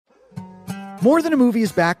More Than a Movie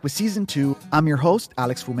is back with Season 2. I'm your host,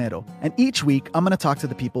 Alex Fumero, and each week I'm going to talk to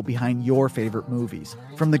the people behind your favorite movies.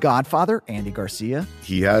 From The Godfather, Andy Garcia.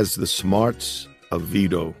 He has the smarts of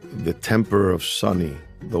Vito, the temper of Sonny,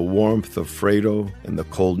 the warmth of Fredo, and the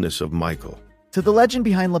coldness of Michael. To the legend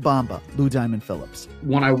behind La Bamba, Lou Diamond Phillips.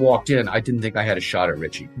 When I walked in, I didn't think I had a shot at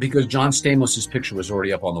Richie because John Stamos' picture was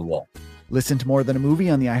already up on the wall. Listen to More Than a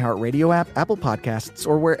Movie on the iHeartRadio app, Apple Podcasts,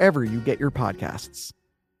 or wherever you get your podcasts.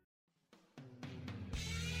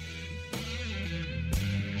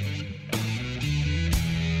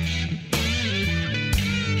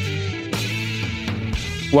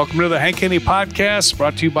 Welcome to the Hank Haney Podcast,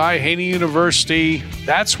 brought to you by Haney University.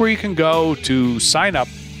 That's where you can go to sign up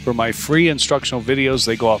for my free instructional videos.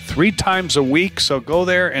 They go out 3 times a week, so go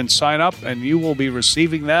there and sign up, and you will be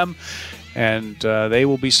receiving them, and they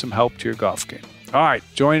will be some help to your golf game. All right,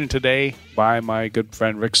 joined today by my good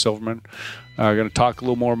friend Rick Silverman. We're going to talk a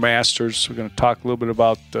little more Masters. We're going to talk a little bit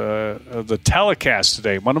about the telecast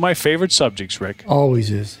today. One of my favorite subjects, Rick.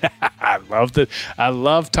 Always is. I loved it. I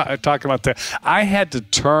love talking about that. I had to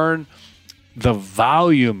turn the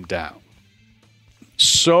volume down.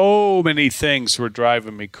 So many things were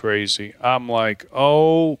driving me crazy. I'm like,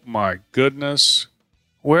 oh my goodness.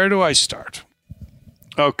 Where do I start?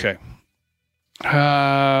 Okay.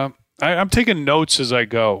 I'm taking notes as I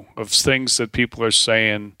go of things that people are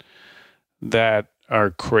saying that are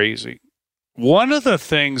crazy. One of the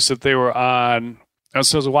things that they were on, I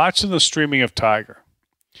was watching the streaming of Tiger,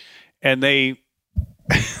 and they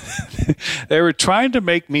were trying to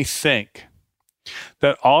make me think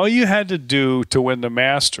that all you had to do to win the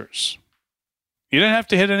Masters, you didn't have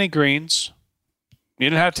to hit any greens, you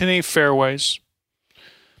didn't have to hit any fairways,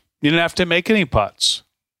 you didn't have to make any putts.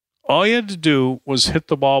 All you had to do was hit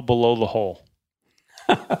the ball below the hole.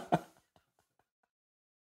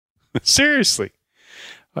 Seriously.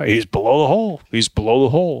 He's below the hole. He's below the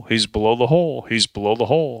hole. He's below the hole. He's below the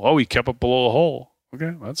hole. Oh, he kept it below the hole.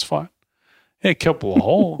 Okay, that's fine. He kept below the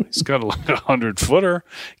hole. He's got a 100-footer.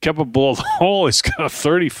 Kept it below the hole. He's got a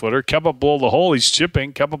 30-footer. Kept it below the hole. He's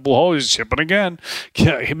chipping. Kept it below the hole. He's chipping again.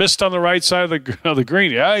 He missed on the right side of the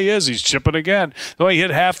green. Yeah, he is. He's chipping again. No, he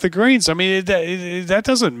hit half the greens. I mean, that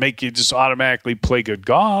doesn't make you just automatically play good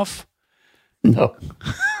golf. No.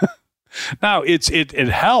 Now it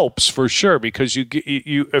helps for sure because you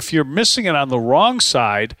if you're missing it on the wrong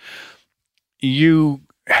side, you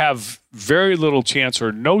have very little chance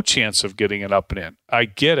or no chance of getting it up and in. I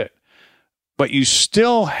get it, but you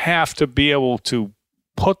still have to be able to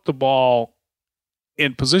put the ball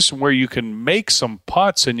in position where you can make some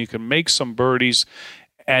putts and you can make some birdies,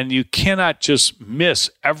 and you cannot just miss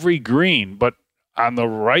every green, but on the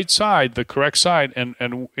right side, the correct side, and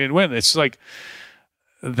win. It's like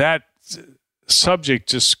that subject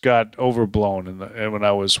just got overblown when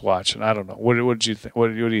I was watching. I don't know. What did you think? What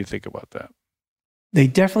do you think about that? They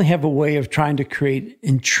definitely have a way of trying to create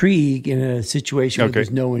intrigue in a situation where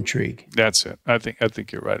there's no intrigue. That's it. I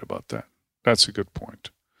think you're right about that. That's a good point.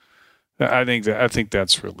 I think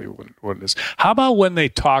that's really what it is. How about when they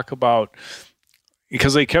talk about,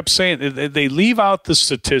 because they kept saying they leave out the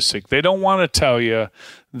statistic. They don't want to tell you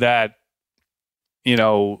that,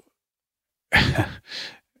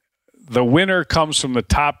 the winner comes from the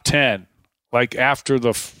top 10, like after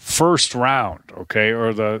the first round, okay,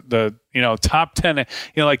 or the top 10.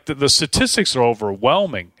 Like the statistics are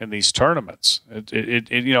overwhelming in these tournaments.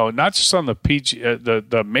 It not just on the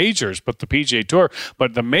the majors, but the PGA Tour,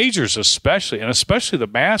 but the majors especially, and especially the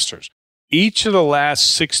Masters. Each of the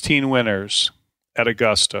last 16 winners at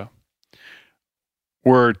Augusta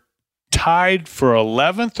were tied for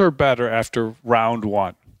 11th or better after round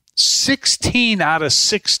 1. 16 out of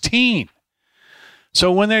 16.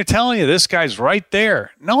 So when they're telling you this guy's right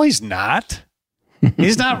there, no, he's not.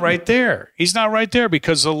 He's not right there. He's not right there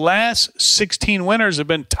because the last 16 winners have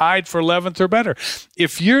been tied for 11th or better.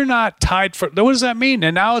 If you're not tied for, what does that mean?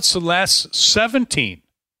 And now it's the last 17.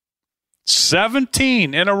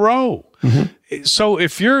 17 in a row. Mm-hmm. So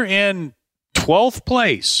if you're in 12th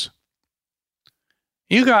place,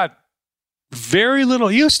 you got very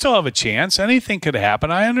little. You still have a chance. Anything could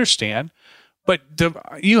happen. I understand. But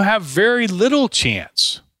you have very little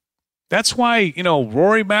chance. That's why,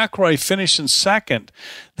 Rory McIlroy finished in second.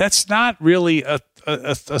 That's not really a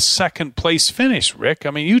second place finish, Rick.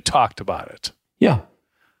 I mean, you talked about it. Yeah.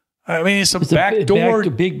 I mean, it's a backdoor.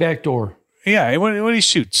 Big backdoor. Yeah. What did he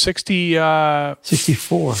shoot?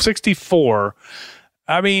 64. 64.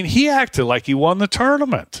 I mean, he acted like he won the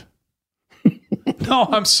tournament. No,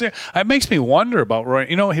 I'm serious. It makes me wonder about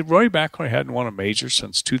Rory. Rory McIlroy hadn't won a major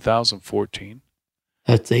since 2014.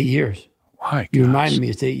 That's 8 years. My You gosh. reminded me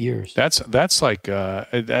it's 8 years. That's like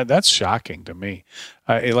that's shocking to me.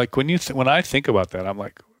 Like when I think about that, I'm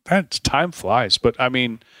like, that time flies. But I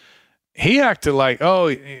mean, he acted like,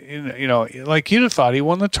 like you'd have thought he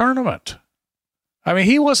won the tournament. I mean,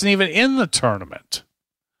 he wasn't even in the tournament.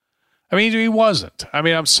 I mean, he wasn't. I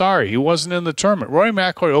mean, I'm sorry, he wasn't in the tournament. Rory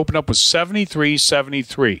McIlroy opened up with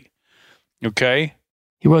 73-73. Okay.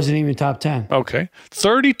 He wasn't even top 10. Okay.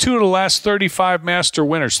 32 of the last 35 Master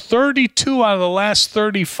winners. 32 out of the last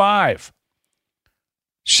 35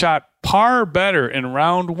 shot par better in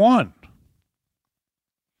round one.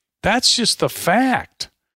 That's just the fact.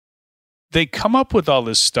 They come up with all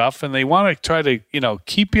this stuff and they want to try to,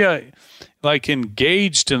 keep you like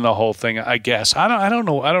engaged in the whole thing, I guess. I don't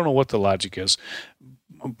know what the logic is.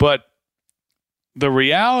 But the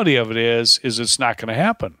reality of it is it's not going to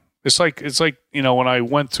happen. It's like when I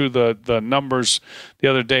went through the numbers the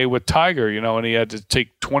other day with Tiger, and he had to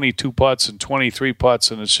take 22 putts and 23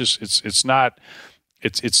 putts, and it's not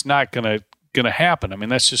gonna happen. I mean,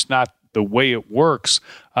 that's just not the way it works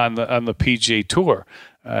on the PGA Tour.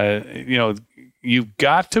 You've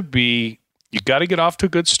got to get off to a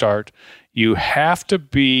good start. You have to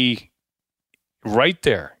be right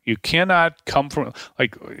there. You cannot come from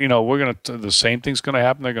the same thing's going to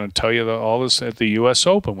happen. They're going to tell you all this at the U.S.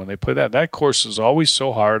 Open when they play that. That course is always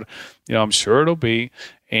so hard. I'm sure it'll be.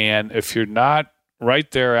 And if you're not right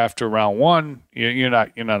there after round one, you're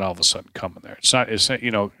not all of a sudden coming there. It's not.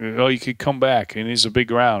 You could come back. It needs a big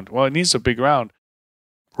round. Well, it needs a big round.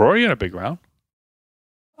 Rory had a big round.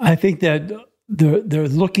 I think that they're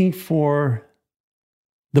looking for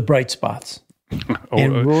the bright spots.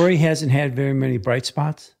 And Rory hasn't had very many bright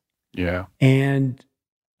spots. Yeah. And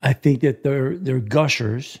I think that they're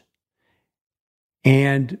gushers.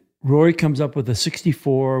 And Rory comes up with a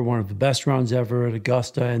 64, one of the best rounds ever at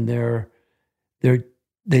Augusta, and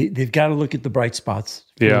they've got to look at the bright spots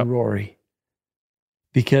for Rory.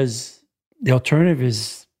 Because the alternative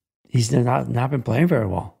is he's not been playing very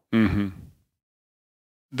well. Mm-hmm.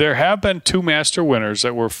 There have been 2 Master winners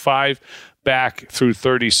that were 5 back through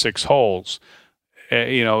 36 holes.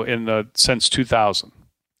 Since 2000.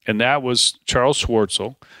 And that was Charles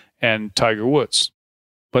Schwartzel and Tiger Woods.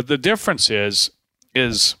 But the difference is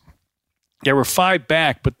there were 5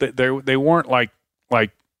 back, but they weren't like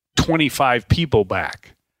 25 people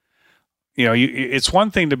back. It's one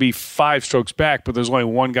thing to be 5 strokes back, but there's only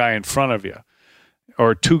one guy in front of you,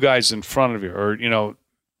 or 2 guys in front of you, or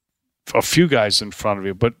a few guys in front of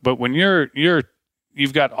you. But when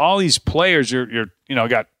you've got all these players,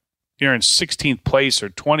 you're in 16th place or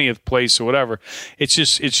 20th place or whatever. It's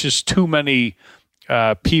just too many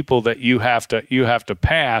people that you have to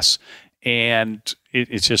pass, and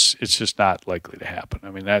it's just not likely to happen. I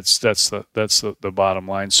mean, that's the bottom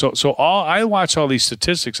line. So I watch all these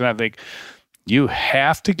statistics and I think you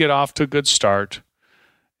have to get off to a good start.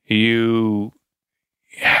 You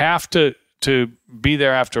have to be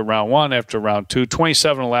there after round one, after round two.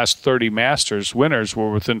 27 of the last 30 Masters winners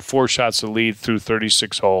were within 4 shots of lead through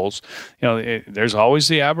 36 holes. There's always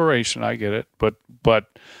the aberration. I get it, but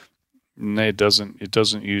it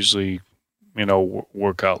doesn't usually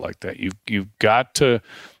work out like that. You've got to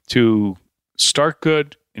start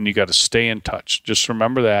good, and you got to stay in touch. Just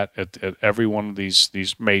remember that at every one of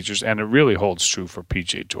these majors, and it really holds true for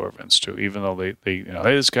PGA Tour events too. Even though they hey,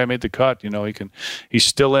 this guy made the cut, he's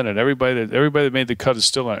still in it. Everybody that made the cut is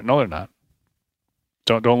still in it. No, they're not.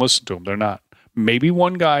 Don't listen to them. They're not. Maybe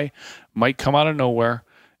one guy might come out of nowhere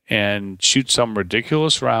and shoot some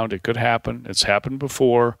ridiculous round. It could happen. It's happened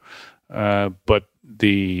before. But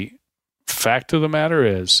the fact of the matter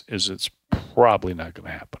is it's probably not going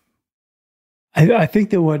to happen. I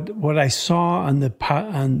think that what I saw on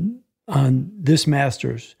this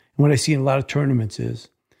Masters, and what I see in a lot of tournaments, is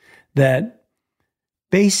that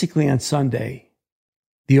basically on Sunday,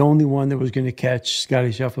 the only one that was going to catch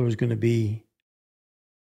Scottie Scheffler was going to be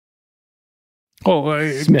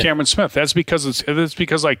Cameron Smith. That's because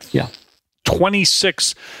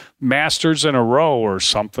 26 Masters in a row or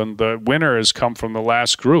something, the winner has come from the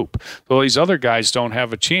last group. So these other guys don't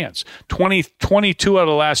have a chance. 22 out of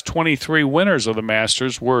the last 23 winners of the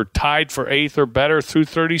Masters were tied for 8th or better through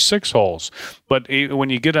 36 holes. But when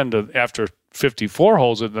you get into after 54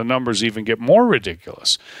 holes, the numbers even get more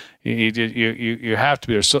ridiculous. You have to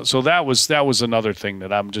be there. So that was another thing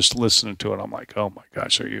that I'm just listening to, and I'm like, oh my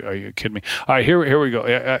gosh, are you kidding me? All right, here we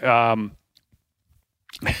go.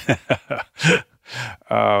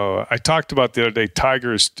 I talked about the other day,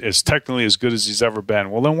 Tiger is technically as good as he's ever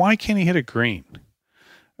been. Well, then why can't he hit a green?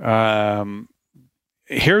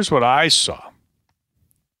 Here's what I saw.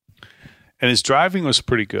 And his driving was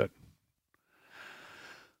pretty good.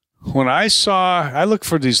 when I look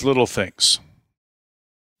for these little things.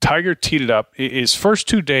 Tiger teed it up. His first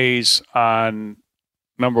 2 days on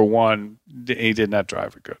number 1, he did not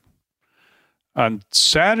drive it good. On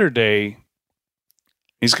Saturday,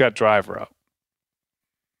 he's got driver up.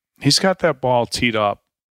 He's got that ball teed up,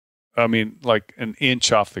 I mean, like an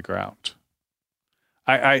inch off the ground.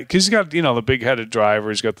 Because he's got, the big-headed driver.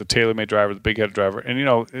 He's got the TaylorMade driver, the big-headed driver.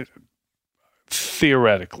 And,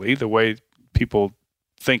 theoretically, the way people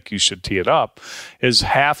think you should tee it up is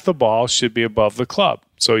half the ball should be above the club.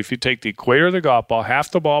 So if you take the equator of the golf ball,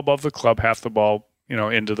 half the ball above the club, half the ball,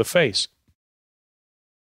 into the face.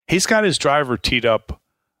 He's got his driver teed up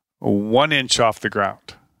 1 inch off the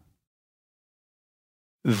ground.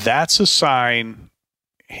 That's a sign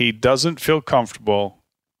he doesn't feel comfortable.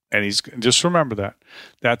 And he's just remember that.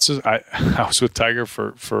 I was with Tiger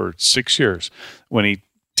for 6 years. When he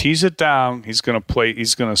tees it down, he's going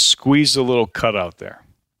to squeeze a little cut out there.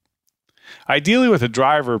 Ideally, with a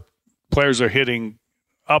driver, players are hitting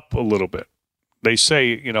up a little bit. They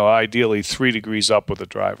say, ideally 3 degrees up with a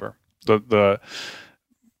driver. The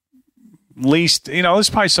least, there's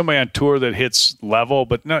probably somebody on tour that hits level,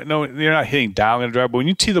 but no, you're not hitting down in a driver. But when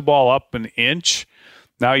you tee the ball up an inch,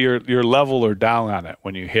 now you're level or down on it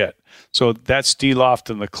when you hit. So that's de-loft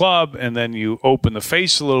in the club, and then you open the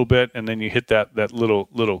face a little bit, and then you hit that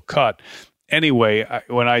little cut. Anyway,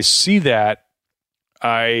 when I see that,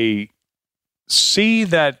 I see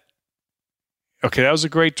that, okay, that was a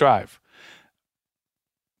great drive.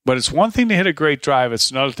 But it's one thing to hit a great drive. It's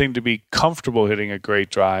another thing to be comfortable hitting a great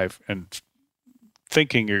drive and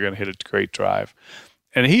thinking you're going to hit a great drive.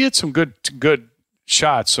 And he hit some good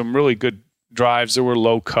shots, some really good drives. There were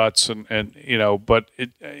low cuts, and but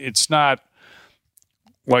it's not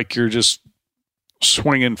like you're just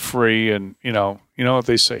swinging free. And you know what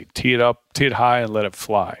they say: tee it up, tee it high, and let it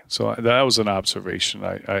fly. So that was an observation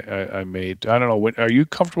I made. I don't know. Are you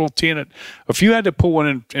comfortable teeing it? If you had to put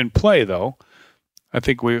one in play, though, I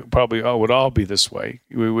think we probably would all be this way.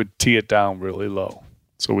 We would tee it down really low,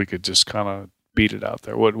 so we could just kind of beat it out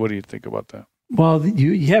there. What do you think about that? Well,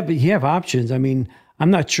 you have options. I mean, I'm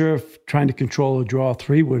not sure if trying to control a draw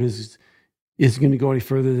 3-wood is going to go any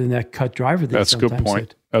further than that cut driver. That's a good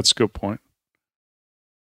point. That's a good point.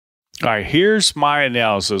 All right, here's my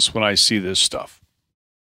analysis when I see this stuff.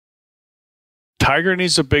 Tiger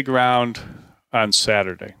needs a big round on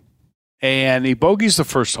Saturday, and he bogeys the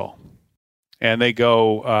first hole. And they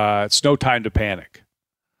go, it's no time to panic.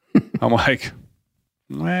 I'm like,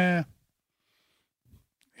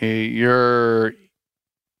 you're,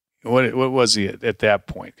 what was he at that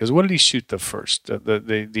point? Because what did he shoot the first?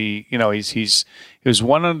 He was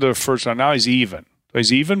one under the first round. Now he's even.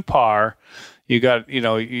 He's even par. You got,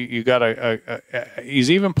 you got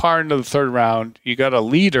he's even par into the third round. You got a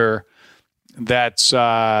leader that's,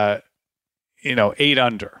 8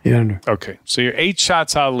 under. 8 under. Okay, so you're 8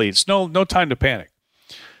 shots out of the lead. It's no time to panic.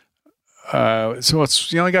 So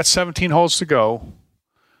you only got 17 holes to go.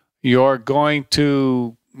 You're going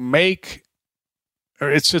to make,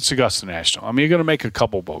 or it's Augusta National. I mean, you're going to make a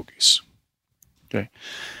couple bogeys. Okay,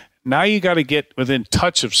 now you got to get within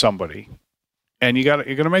touch of somebody, and you're going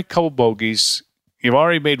to make a couple bogeys. You've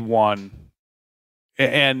already made one,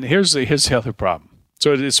 and here's the other problem.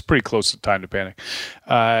 So it's pretty close to time to panic.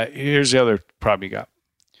 Here's the other problem you got.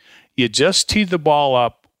 You just teed the ball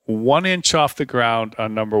up 1 inch off the ground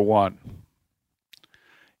on number 1.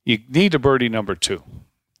 You need a birdie number 2.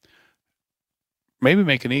 Maybe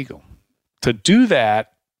make an eagle. To do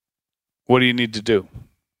that, what do you need to do?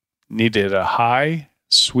 You need to hit a high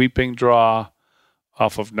sweeping draw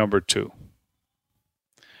off of number 2.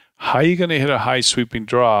 How are you going to hit a high sweeping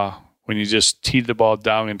draw when you just teed the ball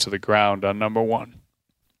down into the ground on number 1?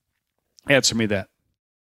 Answer me that.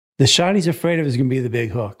 The shot he's afraid of is going to be the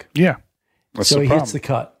big hook. Yeah. That's so the he problem. hits the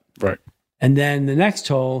cut. Right. And then the next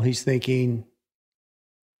hole, he's thinking,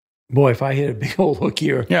 boy, if I hit a big old hook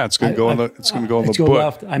here. Yeah, it's going to go in the go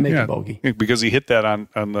left, I make a bogey. Because he hit that on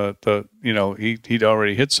the he'd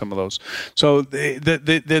already hit some of those. So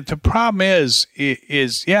the problem is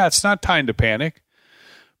it's not time to panic,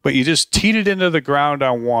 but you just teed it into the ground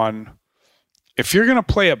on 1. If you're going to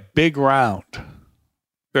play a big round,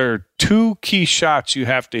 there are 2 key shots you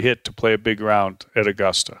have to hit to play a big round at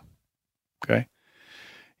Augusta. Okay?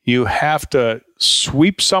 You have to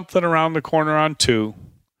sweep something around the corner on 2,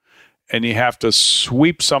 and you have to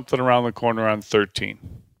sweep something around the corner on 13.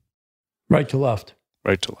 Right to left.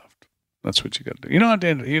 Right to left. That's what you got to do. You don't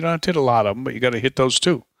have to hit a lot of them, but you got to hit those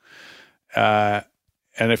 2. And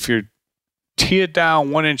if you're tee it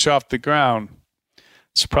down 1 inch off the ground,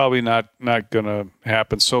 it's probably not going to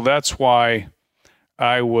happen. So that's why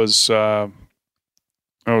I was,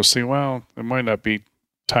 Oh, see, well, it might not be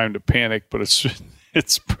Time to Panic, but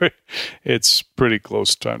it's pretty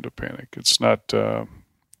close to Time to Panic. It's not going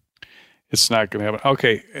to happen.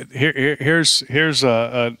 Okay, here's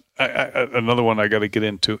another one I got to get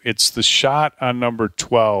into. It's the shot on number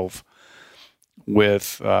 12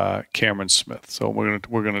 with Cameron Smith. So we're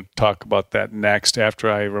gonna talk about that next, after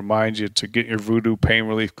I remind you to get your Voodoo Pain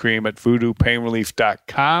Relief Cream at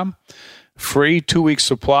voodoopainrelief.com. Free 2-week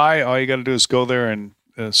supply. All you got to do is go there and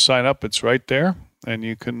sign up. It's right there, and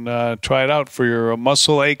you can try it out for your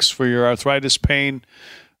muscle aches, for your arthritis pain,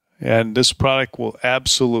 and this product will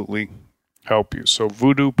absolutely help you. So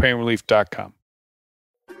voodoopainrelief.com.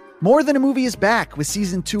 More Than a Movie is back with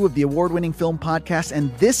season 2 of the award-winning film podcast,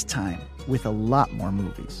 and this time with a lot more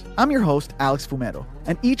movies. I'm your host, Alex Fumero,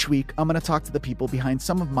 and each week I'm going to talk to the people behind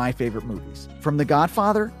some of my favorite movies. From The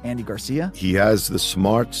Godfather, Andy Garcia. He has the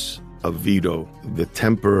smarts of Vito, the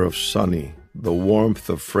temper of Sonny, the warmth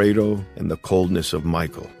of Fredo, and the coldness of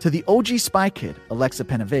Michael. To the OG Spy Kid, Alexa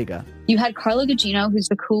Penavega. You had Carla Gugino, who's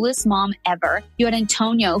the coolest mom ever. You had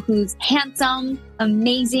Antonio, who's handsome,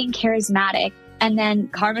 amazing, charismatic. And then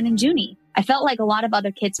Carmen and Junie. I felt like a lot of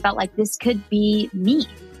other kids felt like this could be me.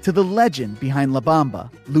 To the legend behind La Bamba,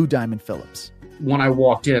 Lou Diamond Phillips. When I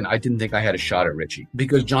walked in, I didn't think I had a shot at Richie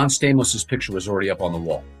because John Stamos' picture was already up on the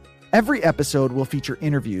wall. Every episode will feature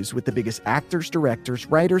interviews with the biggest actors, directors,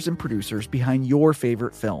 writers, and producers behind your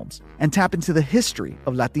favorite films and tap into the history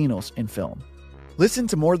of Latinos in film. Listen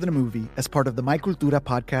to More Than a Movie as part of the My Cultura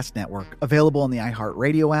Podcast Network, available on the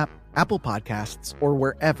iHeartRadio app, Apple Podcasts, or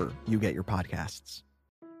wherever you get your podcasts.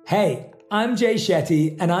 Hey, I'm Jay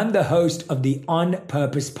Shetty, and I'm the host of the On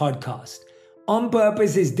Purpose podcast. On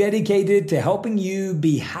Purpose is dedicated to helping you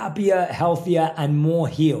be happier, healthier, and more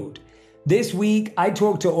healed. This week, I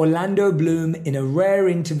talked to Orlando Bloom in a rare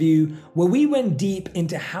interview where we went deep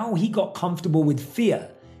into how he got comfortable with fear,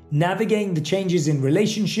 navigating the changes in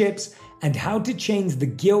relationships, and how to change the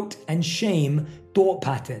guilt and shame thought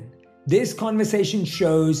pattern. This conversation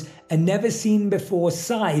shows a never-seen-before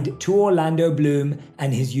side to Orlando Bloom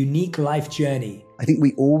and his unique life journey. I think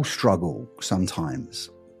we all struggle sometimes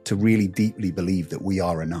to really deeply believe that we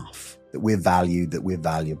are enough, that we're valued, that we're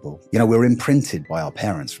valuable. You know, we're imprinted by our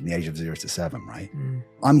parents from the age of 0 to 7, right?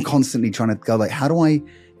 I'm constantly trying to go like, how do I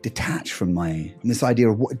detach from this idea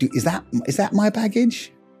of is that my baggage?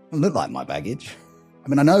 It doesn't look like my baggage. I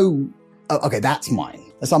mean, I know, okay, that's mine.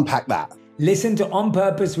 Let's unpack that. Listen to On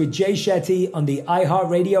Purpose with Jay Shetty on the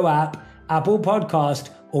iHeartRadio app, Apple Podcast,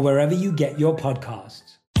 or wherever you get your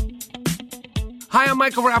podcasts. Hi, I'm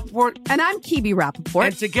Michael Rappaport. And I'm Kibi Rappaport.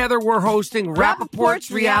 And together we're hosting Rappaport's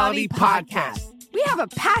Reality Podcast. We have a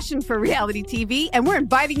passion for reality TV, and we're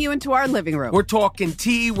inviting you into our living room. We're talking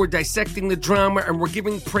tea, we're dissecting the drama, and we're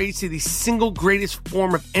giving praise to the single greatest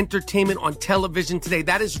form of entertainment on television today.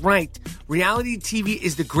 That is right. Reality TV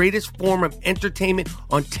is the greatest form of entertainment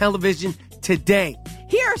on television today.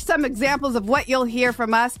 Here are some examples of what you'll hear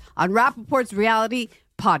from us on Rappaport's Reality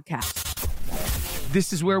Podcast.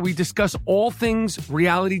 This is where we discuss all things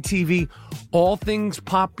reality TV, all things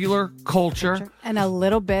popular culture. And a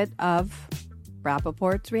little bit of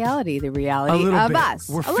Rappaport's reality, the reality of bit. us.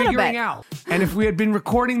 We're figuring out. And if we had been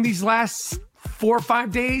recording these last 4 or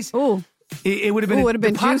 5 days, it would have been, the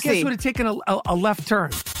podcast juicy. would have taken a left turn.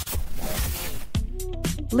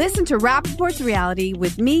 Listen to Rappaport's Reality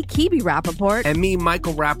with me, Kibi Rappaport. And me,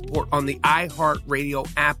 Michael Rappaport, on the iHeartRadio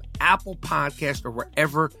app, Apple Podcast, or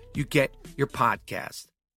wherever you get your podcast.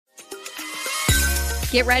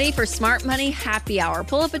 Get ready for Smart Money Happy Hour.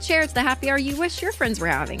 Pull up a chair. It's the happy hour you wish your friends were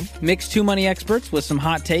having. Mix two money experts with some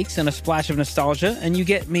hot takes and a splash of nostalgia, and you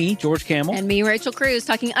get me, George Kamel. And me, Rachel Cruz,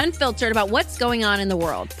 talking unfiltered about what's going on in the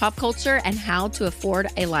world, pop culture, and how to afford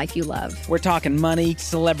a life you love. We're talking money,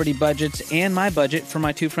 celebrity budgets, and my budget for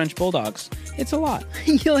my 2 French bulldogs. It's a lot.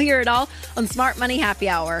 You'll hear it all on Smart Money Happy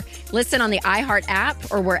Hour. Listen on the iHeart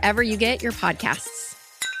app or wherever you get your podcasts.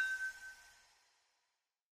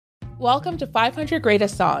 Welcome to 500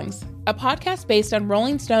 Greatest Songs, a podcast based on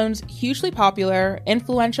Rolling Stone's hugely popular,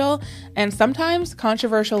 influential, and sometimes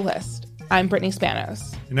controversial list. I'm Brittany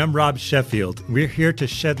Spanos. And I'm Rob Sheffield. We're here to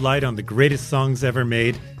shed light on the greatest songs ever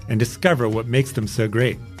made and discover what makes them so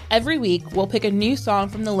great. Every week, we'll pick a new song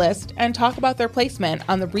from the list and talk about their placement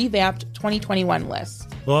on the revamped 2021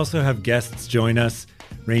 list. We'll also have guests join us,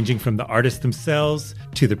 ranging from the artists themselves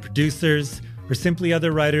to the producers, or simply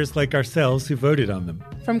other writers like ourselves who voted on them.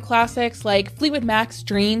 From classics like Fleetwood Mac's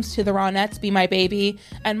Dreams to the Ronettes' Be My Baby,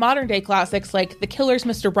 and modern-day classics like The Killers'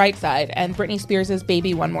 Mr. Brightside and Britney Spears'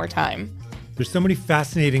 Baby One More Time. There's so many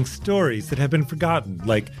fascinating stories that have been forgotten,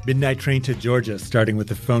 like Midnight Train to Georgia, starting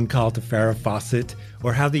with a phone call to Farrah Fawcett,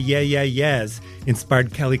 or how the Yeah Yeah Yeahs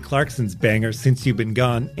inspired Kelly Clarkson's banger Since You've Been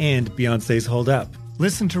Gone and Beyoncé's Hold Up.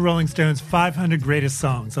 Listen to Rolling Stone's 500 Greatest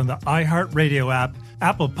Songs on the iHeartRadio app,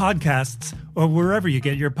 Apple Podcasts, or wherever you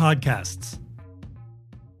get your podcasts.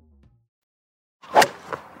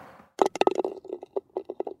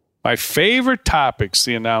 My favorite topics,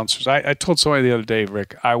 the announcers. I told somebody the other day,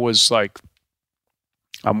 Rick, I was like,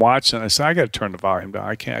 I'm watching. I said, I got to turn the volume down.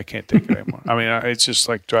 I can't take it anymore. I mean, it's just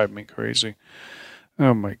like driving me crazy.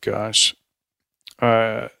 Oh my gosh.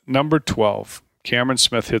 Number 12, Cameron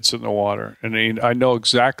Smith hits it in the water, and I know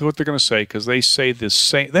exactly what they're going to say because they say the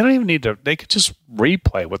same. They don't even need to. They could just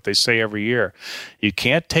replay what they say every year. You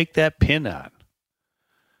can't take that pin on.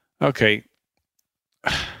 Okay.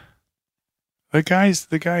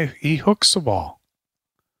 The guy. He hooks the ball.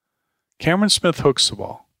 Cameron Smith hooks the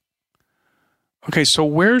ball. Okay, so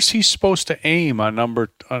where's he supposed to aim on number?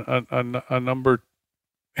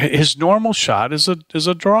 His normal shot is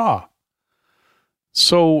a draw.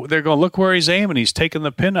 So they're going, look where he's aiming. He's taking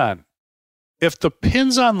the pin on. If the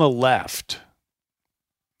pin's on the left,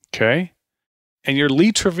 okay, and you're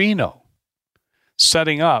Lee Trevino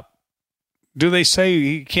setting up, do they say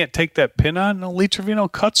he can't take that pin on? No, Lee Trevino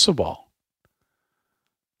cuts the ball.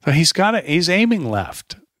 So he's aiming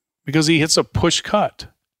left because he hits a push cut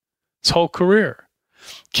his whole career.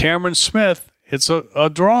 Cameron Smith hits a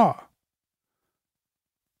draw.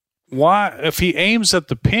 Why? If he aims at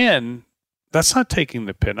the pin, that's not taking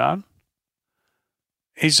the pin on.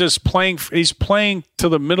 He's just playing. He's playing to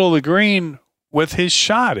the middle of the green with his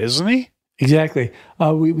shot, isn't he? Exactly.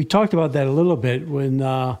 We talked about that a little bit when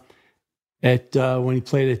he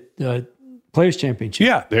played at Players Championship.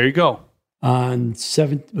 Yeah, there you go. On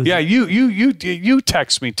 7th. Yeah, you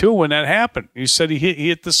text me too when that happened. You said he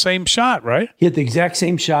hit the same shot, right? He hit the exact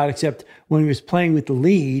same shot, except when he was playing with the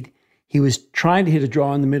lead, he was trying to hit a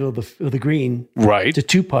draw in the middle of the green, right, to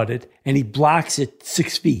two-putt it, and he blocks it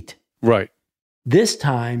 6 feet. Right. This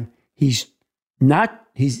time he's not.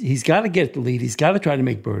 He's got to get the lead. He's got to try to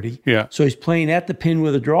make birdie. Yeah. So he's playing at the pin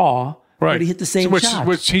with a draw. Right. But he hit the same shot.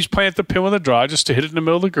 Which he's playing at the pin with a draw just to hit it in the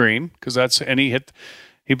middle of the green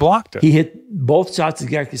He blocked it. He hit both shots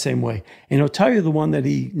exactly the same way. And he'll tell you the one that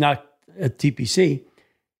he knocked at TPC,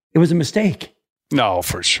 it was a mistake. No,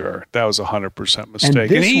 for sure. That was 100%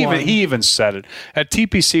 mistake. And he even said it. At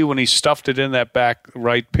TPC, when he stuffed it in that back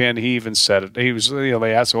right pin, he even said it. He was,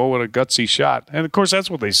 they asked him, oh, what a gutsy shot. And of course, that's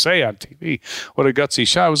what they say on TV. What a gutsy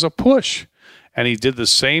shot. It was a push. And he did the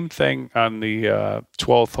same thing on the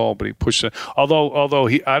 12th hole, but he pushed it. Although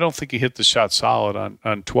I don't think he hit the shot solid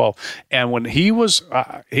on 12. And when he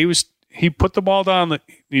put the ball down.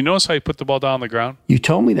 You notice how he put the ball down on the ground? You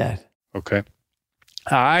told me that. Okay.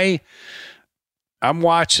 I'm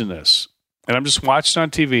watching this, and I'm just watching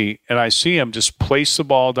on TV, and I see him just place the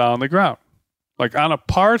ball down on the ground. Like on a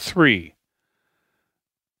par 3,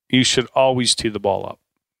 you should always tee the ball up.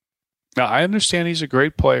 Now, I understand he's a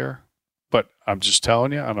great player. But I'm just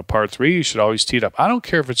telling you, on a par 3, you should always tee it up. I don't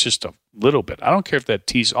care if it's just a little bit. I don't care if that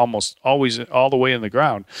tee's almost always all the way in the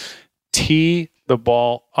ground. Tee the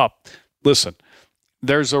ball up. Listen,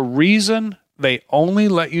 there's a reason they only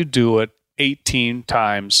let you do it 18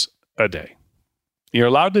 times a day. You're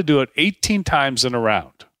allowed to do it 18 times in a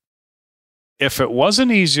round. If it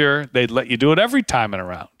wasn't easier, they'd let you do it every time in a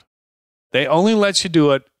round. They only let you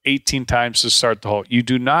do it 18 times to start the hole. You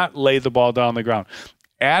do not lay the ball down on the ground.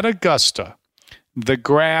 At Augusta, the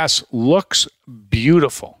grass looks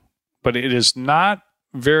beautiful, but it is not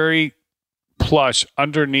very plush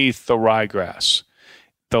underneath the ryegrass.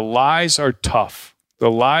 The lies are tough.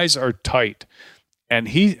 The lies are tight. And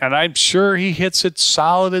I'm sure he hits it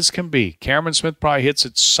solid as can be. Cameron Smith probably hits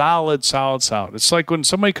it solid. It's like when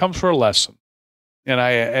somebody comes for a lesson, and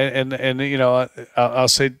I'll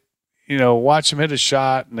say, watch him hit a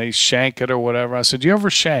shot and they shank it or whatever. I said, do you ever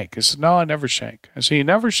shank? He said, no, I never shank. I said, you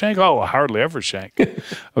never shank? Oh, I hardly ever shank.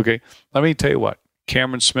 Okay, let me tell you what.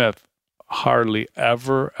 Cameron Smith hardly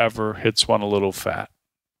ever hits one a little fat.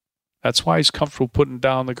 That's why he's comfortable putting it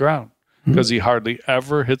down on the ground, because he hardly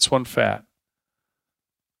ever hits one fat.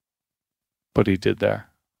 But he did there.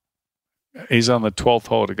 He's on the 12th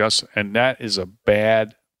hole at Augusta, and that is a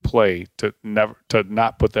bad play to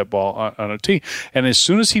not put that ball on a tee. And as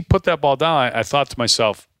soon as he put that ball down, I thought to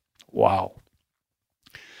myself, wow,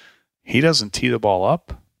 he doesn't tee the ball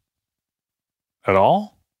up at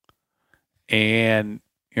all. And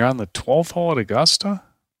you're on the 12th hole at Augusta.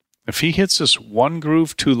 If he hits this one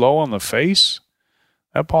groove too low on the face,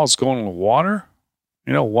 that ball's going in the water.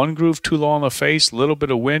 One groove too low on the face, a little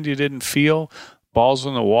bit of wind you didn't feel, ball's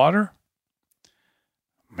in the water.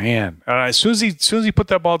 man, as soon as he put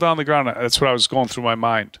that ball down the ground, that's what I was going through my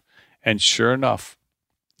mind. And sure enough,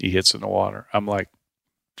 he hits it in the water. I'm like,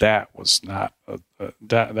 that was not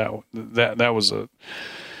that wasn't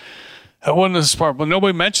a spark. But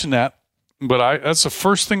nobody mentioned that. But that's the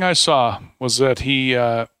first thing I saw was that he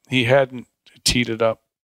hadn't teed it up.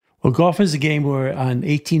 Well, golf is a game where on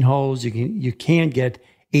 18 holes you can get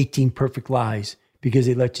 18 perfect lies because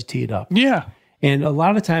they let you tee it up. Yeah. And a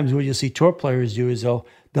lot of times what you'll see tour players do is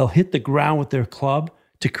they'll hit the ground with their club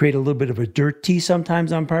to create a little bit of a dirt tee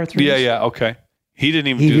sometimes on par threes. Yeah, okay. He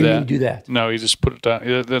didn't even do that. No, he just put it down.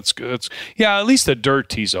 Yeah, that's good. Yeah, at least the dirt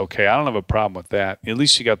tee's okay. I don't have a problem with that. At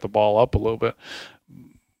least you got the ball up a little bit.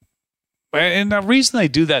 And the reason they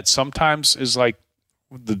do that sometimes is like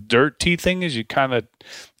the dirt tee thing is you kind of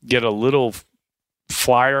get a little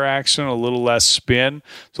flyer action, a little less spin.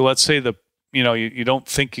 So let's say you don't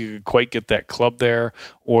think you could quite get that club there,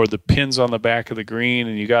 or the pin's on the back of the green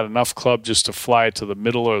and you got enough club just to fly it to the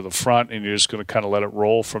middle or the front and you're just going to kind of let it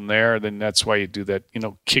roll from there. Then that's why you do that,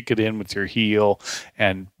 kick it in with your heel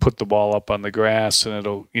and put the ball up on the grass and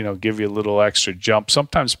it'll, give you a little extra jump.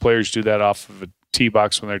 Sometimes players do that off of a tee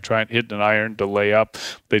box when they're hitting an iron to lay up.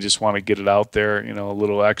 They just want to get it out there, a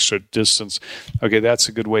little extra distance. Okay, that's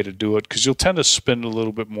a good way to do it because you'll tend to spin a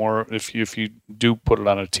little bit more if you do put it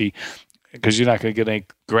on a tee, because you're not going to get any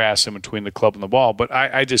grass in between the club and the ball. But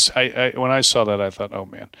I when I saw that, I thought, oh,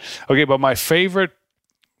 man. Okay, but my favorite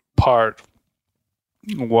part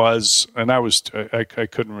was, and I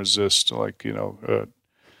couldn't resist, I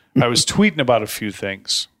was tweeting about a few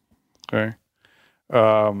things, okay?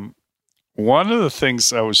 One of the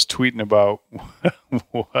things I was tweeting about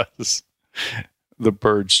was the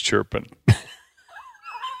birds chirping.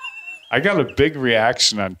 I got a big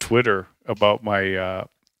reaction on Twitter about my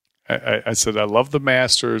I said, I love the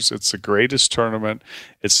Masters. It's the greatest tournament.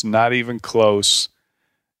 It's not even close.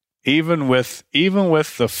 Even with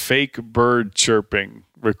the fake bird chirping,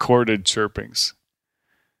 recorded chirpings.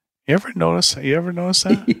 You ever notice that?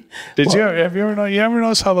 Have you ever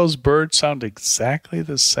noticed how those birds sound exactly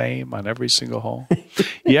the same on every single hole?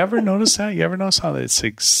 You ever notice that? You ever notice how it's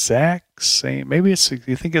exact same? Maybe you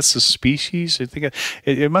think it's the species. You think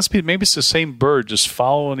it must be. Maybe it's the same bird just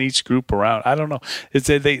following each group around. I don't know.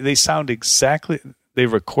 They sound exactly. They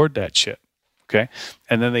record that shit. Okay,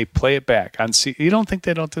 and then they play it back. You don't think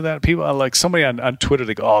they don't do that? People are like somebody on Twitter.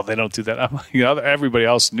 They go, "Oh, they don't do that." I'm like, everybody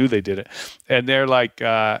else knew they did it, and they're like.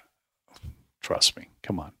 Trust me.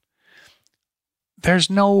 Come on.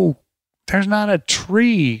 There's not a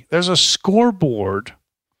tree. There's a scoreboard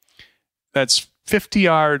that's 50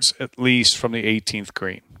 yards at least from the 18th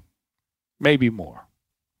green. Maybe more.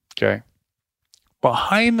 Okay.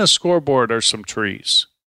 Behind the scoreboard are some trees.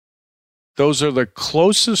 Those are the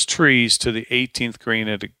closest trees to the 18th green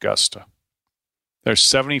at Augusta. They're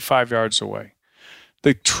 75 yards away.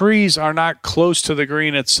 The trees are not close to the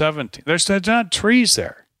green at 17. There's not trees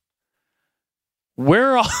there.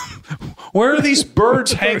 Where are these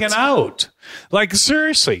birds hanging out? Like,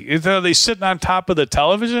 seriously, are they sitting on top of the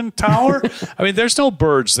television tower? I mean, there's no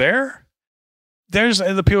birds there. There's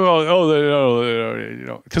the people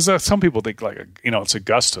go, because some people think it's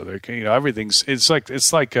Augusta. Everything's it's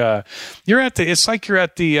like you're at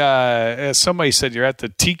the somebody said you're at the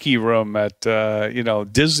tiki room at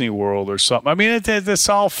Disney World or something. I mean, it's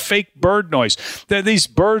all fake bird noise. These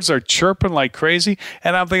birds are chirping like crazy,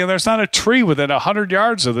 and I'm thinking there's not a tree within 100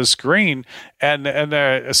 yards of this green,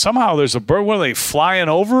 and somehow there's a bird. What are they flying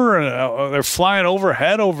over? They're flying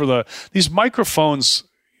overhead over these microphones.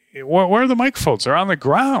 Where are the microphones? They're on the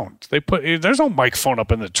ground. There's no microphone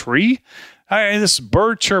up in the tree. This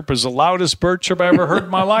bird chirp is the loudest bird chirp I ever heard in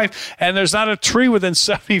my life, and there's not a tree within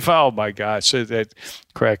 75. Oh my gosh, it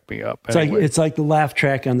cracked me up. It's like the laugh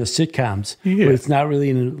track on the sitcoms. Yeah. Where it's not really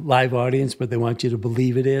in a live audience, but they want you to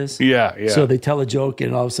believe it is. Yeah. So they tell a joke,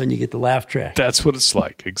 and all of a sudden you get the laugh track. That's what it's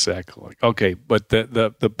like, exactly. Okay, but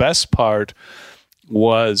the best part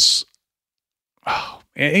was.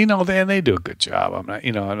 And they do a good job.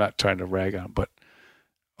 I'm not trying to rag on them, but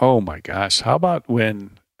oh my gosh, how about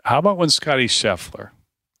when Scotty Scheffler?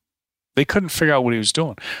 They couldn't figure out what he was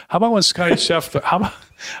doing. How about when Scotty Scheffler?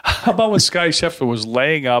 How about when Scotty Scheffler was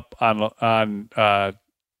laying up on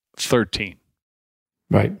 13?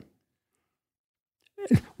 Right.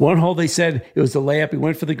 One hole they said it was a layup. He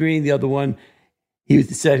went for the green. The other one, he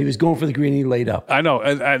said he was going for the green. And he laid up. I know.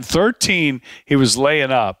 At 13, he was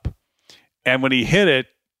laying up. And when he hit it,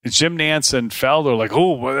 Jim Nantz and Felder were like,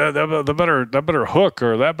 "Oh, that better hook,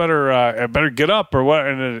 or that better get up, or what?"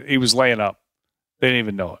 And he was laying up. They didn't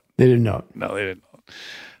even know it. They didn't know it. No, they didn't know it.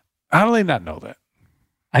 How do they not know that?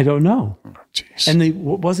 I don't know. Oh, jeez. And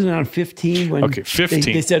wasn't it on 15 when 15.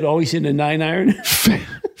 They said, oh, he's hitting a 9-iron?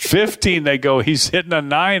 15, they go, he's hitting a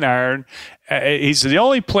 9-iron. He's the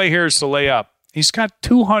only play here is to lay up. He's got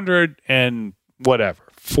 40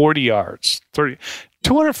 yards.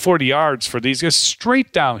 240 yards for these guys,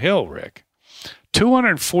 straight downhill, Rick.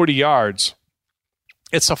 240 yards.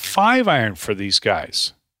 It's a 5-iron for these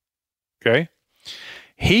guys. Okay?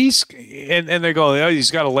 And they go, oh,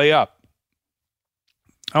 he's got to lay up.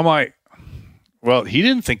 I'm like, well, he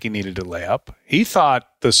didn't think he needed to lay up. He thought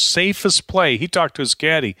the safest play, he talked to his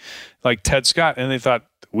caddy, like Ted Scott, and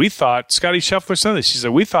we thought, Scotty Scheffler said this, he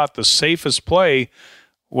said, we thought the safest play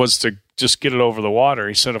was to just get it over the water.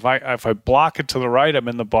 He said, if I block it to the right, I'm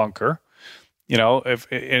in the bunker. You know, if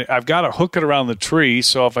I've got to hook it around the tree,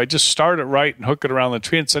 so if I just start it right and hook it around the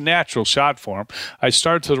tree, it's a natural shot for him. I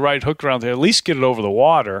start to the right, hook it around there, at least get it over the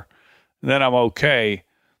water, and then I'm okay.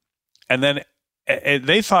 And then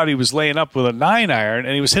they thought he was laying up with a 9-iron,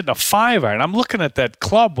 and he was hitting a 5-iron. I'm looking at that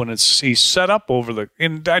club when he's set up over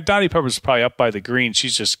and Dottie Pepper's probably up by the green.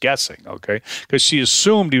 She's just guessing, okay, because she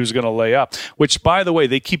assumed he was going to lay up, which, by the way,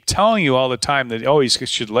 they keep telling you all the time that, he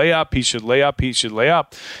should lay up, he should lay up, he should lay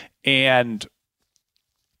up. And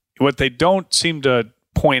what they don't seem to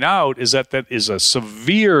point out is that is a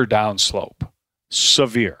severe downslope.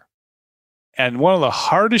 Severe. And one of the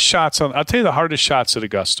hardest shots I'll tell you the hardest shots at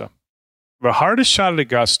Augusta. The hardest shot at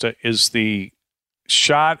Augusta is the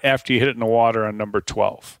shot after you hit it in the water on number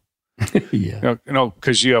 12. Yeah.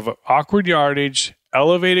 Because you have awkward yardage,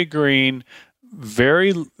 elevated green,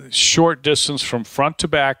 very short distance from front to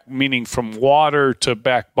back, meaning from water to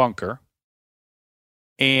back bunker.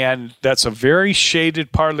 And that's a very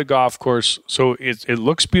shaded part of the golf course. So it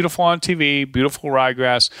looks beautiful on TV, beautiful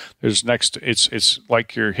ryegrass. It's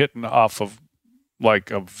like you're hitting off of like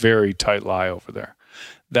a very tight lie over there.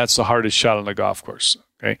 That's the hardest shot on the golf course.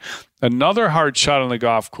 Okay. Another hard shot on the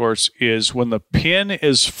golf course is when the pin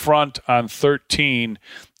is front on 13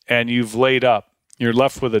 and you've laid up. You're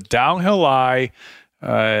left with a downhill lie,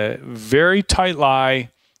 very tight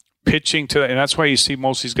lie, pitching to, and that's why you see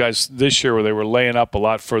most of these guys this year where they were laying up a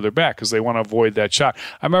lot further back because they want to avoid that shot.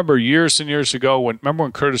 I remember years and years ago when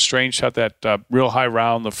Curtis Strange shot that real high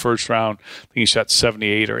round, the first round. I think he shot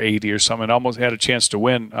 78 or 80 or something, almost had a chance to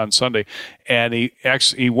win on Sunday. And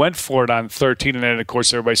he went for it on 13, and then of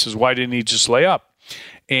course everybody says, why didn't he just lay up?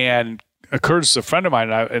 And Curtis is a friend of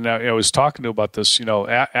mine, and I was talking to him about this,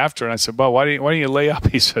 after, and I said, well, why don't you lay up?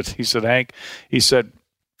 He said, Hank, he said,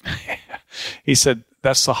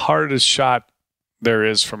 that's the hardest shot there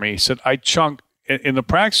is for me. He said, I chunked in the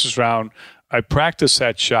practice round. I practiced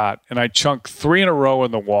that shot and I chunked 3 in a row in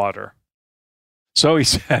the water. So he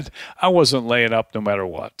said, I wasn't laying up no matter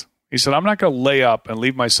what. He said, I'm not going to lay up and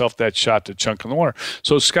leave myself that shot to chunk in the water.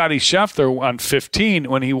 So Scotty Scheffler on 15,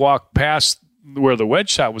 when he walked past where the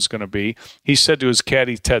wedge shot was going to be, he said to his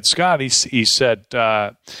caddy, Ted Scott, he said,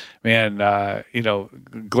 glad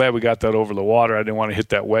we got that over the water. I didn't want to hit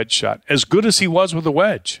that wedge shot. As good as he was with the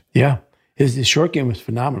wedge. Yeah. His short game was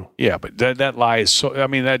phenomenal. Yeah, but that lie is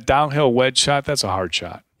that downhill wedge shot, that's a hard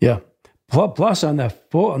shot. Yeah. Plus on the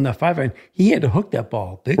 5-iron, he had to hook that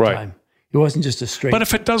ball big time. It wasn't just a straight. But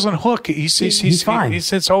if it doesn't hook, he's fine. He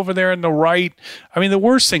sits over there in the right. I mean, the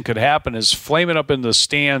worst thing could happen is flame it up in the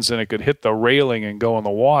stands and it could hit the railing and go in the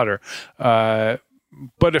water. But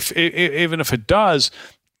even if it does,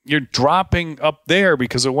 you're dropping up there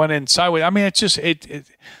because it went in sideways. I mean, it's just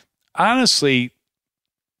honestly,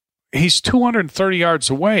 he's 230 yards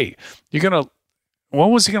away.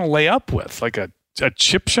 What was he gonna lay up with? Like a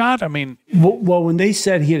chip shot? I mean, well, when they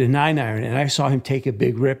said he had a 9-iron, and I saw him take a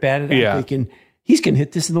big rip at it, I'm thinking he's going to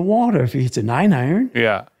hit this in the water if he hits a 9-iron.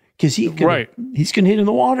 Yeah, because he's going to hit in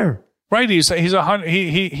the water. Right. He's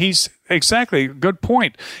exactly, good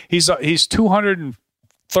point. He's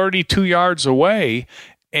 232 yards away,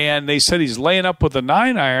 and they said he's laying up with a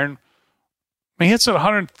 9-iron. He hits it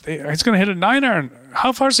 100. He's going to hit a 9-iron.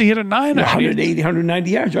 How far does he hit a 9-iron? 180,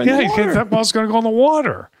 190 yards. Right in the water. That ball's going to go in the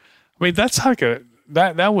water. I mean, that's like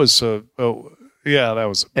that was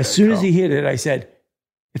as soon as he hit it, I said,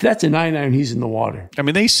 if that's a 9-iron, he's in the water. I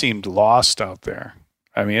mean, they seemed lost out there.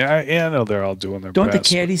 I mean, I know they're all doing their best. Don't the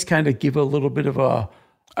caddies kind of give a little bit of a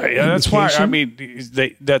that's why, I mean,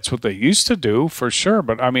 that's what they used to do for sure.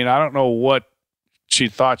 But I mean, I don't know what she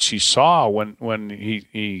thought she saw when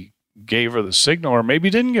he gave her the signal, or maybe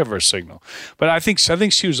didn't give her a signal. But I think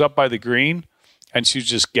she was up by the green and she was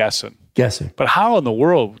just guessing. But how in the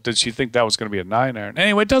world did she think that was going to be a 9-iron?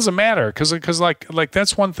 Anyway, it doesn't matter because like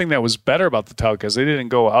that's one thing that was better about the telecast. They didn't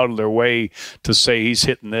go out of their way to say he's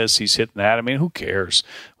hitting this, he's hitting that. I mean, who cares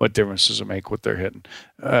what difference does it make what they're hitting?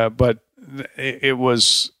 But it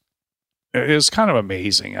was kind of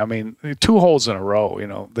amazing. I mean, 2 holes in a row. You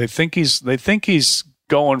know, they think he's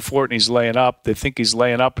going for it and he's laying up. They think he's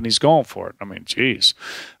laying up and he's going for it. I mean, geez.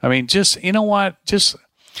 I mean, just, you know what? Just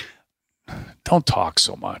don't talk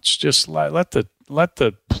so much. Just let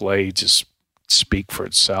the play just speak for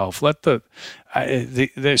itself.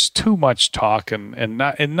 There's too much talk and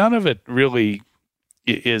none of it really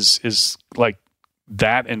is like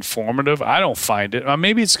that informative. I don't find it.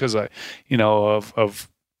 Maybe it's because of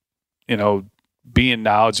being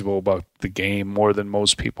knowledgeable about the game more than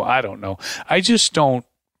most people. I don't know. I just don't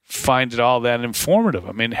find it all that informative.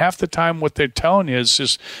 I mean, half the time what they're telling you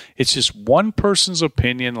is it's just one person's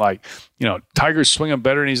opinion. Like, Tiger's swinging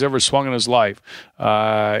better than he's ever swung in his life.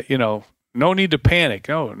 No need to panic.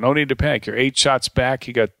 No need to panic. You're 8 shots back.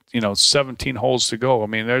 You got 17 holes to go. I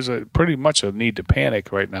mean, there's pretty much a need to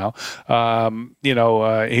panic right now.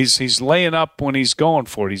 He's laying up when he's going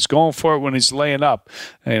for it. He's going for it when he's laying up.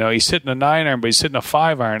 He's hitting a 9-iron, but he's hitting a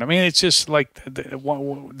 5-iron. I mean, it's just like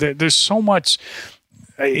there's so much.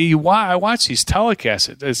 I watch these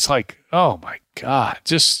telecasts. It's like, oh my God!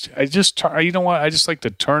 I just like to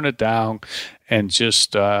turn it down and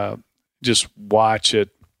just watch it.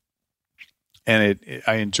 And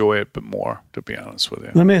I enjoy it, but more, to be honest with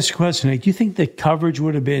you. Let me ask you a question. Do you think the coverage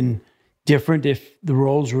would have been different if the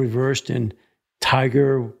roles were reversed and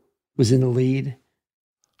Tiger was in the lead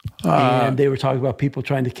and they were talking about people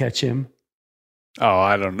trying to catch him? Oh,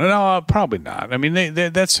 I don't know. No, probably not. I mean,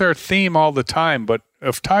 that's their theme all the time. But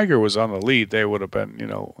if Tiger was on the lead, they would have been,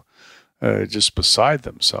 just beside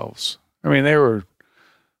themselves. I mean, they were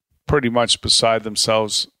pretty much beside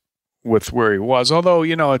themselves with where he was. Although,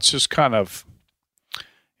 it's just kind of,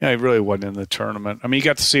 he really wasn't in the tournament. I mean, you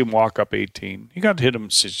got to see him walk up 18. You got to hit him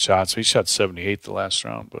 6 shots. He shot 78 the last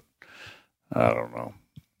round, but I don't know.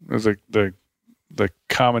 The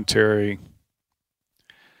commentary,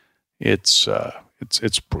 it's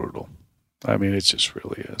brutal. I mean, it just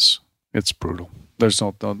really is. It's brutal. There's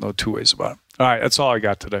no 2 ways about it. All right, that's all I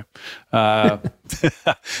got today.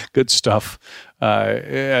 Good stuff.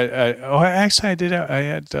 Actually, I did.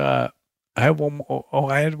 I had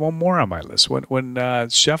one more on my list. When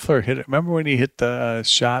Scheffler hit it. Remember when he hit the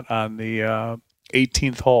shot on the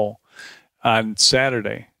 18th hole on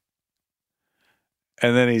Saturday?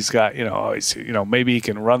 And then he's got, maybe he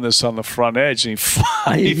can run this on the front edge, and he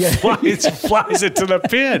flies it to the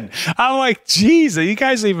pin. I'm like, geez, are you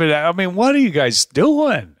guys what are you guys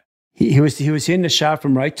doing? He was hitting the shot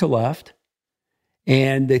from right to left,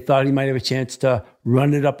 and they thought he might have a chance to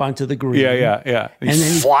run it up onto the green. Yeah. And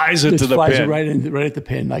then he flies it to the pin. Right at the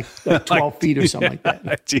pin, like 12 feet or something like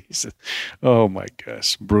that. Jesus. Oh, my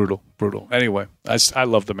gosh. Brutal. Anyway, I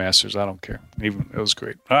love the Masters. I don't care. It was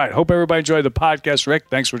great. All right. Hope everybody enjoyed the podcast. Rick,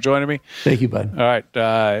 thanks for joining me. Thank you, bud. All right.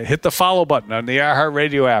 Hit the follow button on the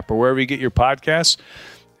iHeartRadio app or wherever you get your podcasts.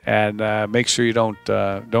 And make sure you don't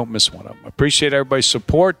miss one of them. Appreciate everybody's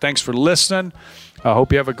support. Thanks for listening. I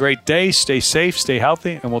hope you have a great day. Stay safe, stay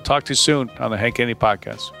healthy, and we'll talk to you soon on the Hank Haney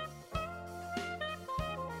Podcast.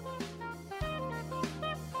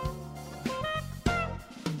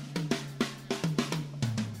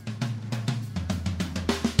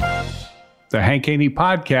 The Hank Haney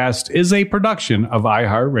Podcast is a production of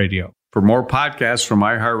iHeartRadio. For more podcasts from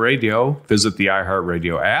iHeartRadio, visit the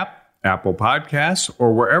iHeartRadio app, Apple Podcasts,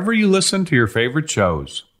 or wherever you listen to your favorite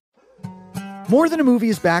shows. More Than a Movie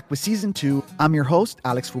is back with Season 2. I'm your host,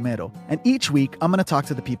 Alex Fumero, and each week I'm going to talk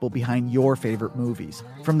to the people behind your favorite movies.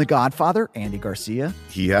 From The Godfather, Andy Garcia.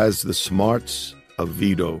 He has the smarts of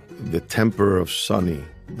Vito, the temper of Sonny,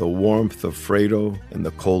 the warmth of Fredo, and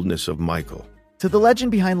the coldness of Michael. To the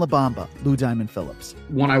legend behind La Bamba, Lou Diamond Phillips.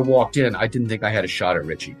 When I walked in, I didn't think I had a shot at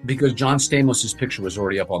Richie because John Stamos' picture was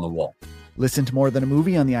already up on the wall. Listen to More Than a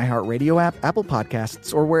Movie on the iHeartRadio app, Apple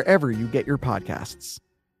Podcasts, or wherever you get your podcasts.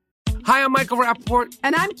 Hi, I'm Michael Rappaport.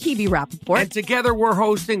 And I'm Kibi Rappaport. And together we're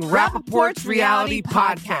hosting Rappaport's Reality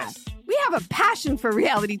Podcast. We have a passion for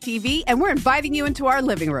reality TV, and we're inviting you into our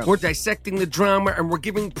living room. We're dissecting the drama, and we're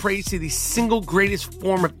giving praise to the single greatest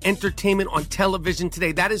form of entertainment on television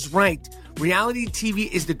today. That is right. Reality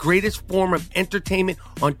TV is the greatest form of entertainment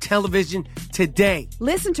on television today.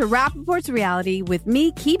 Listen to Rappaport's Reality with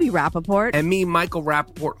me, Kibi Rappaport. And me, Michael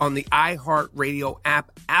Rappaport, on the iHeartRadio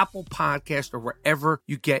app, Apple Podcast, or wherever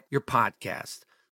you get your podcast.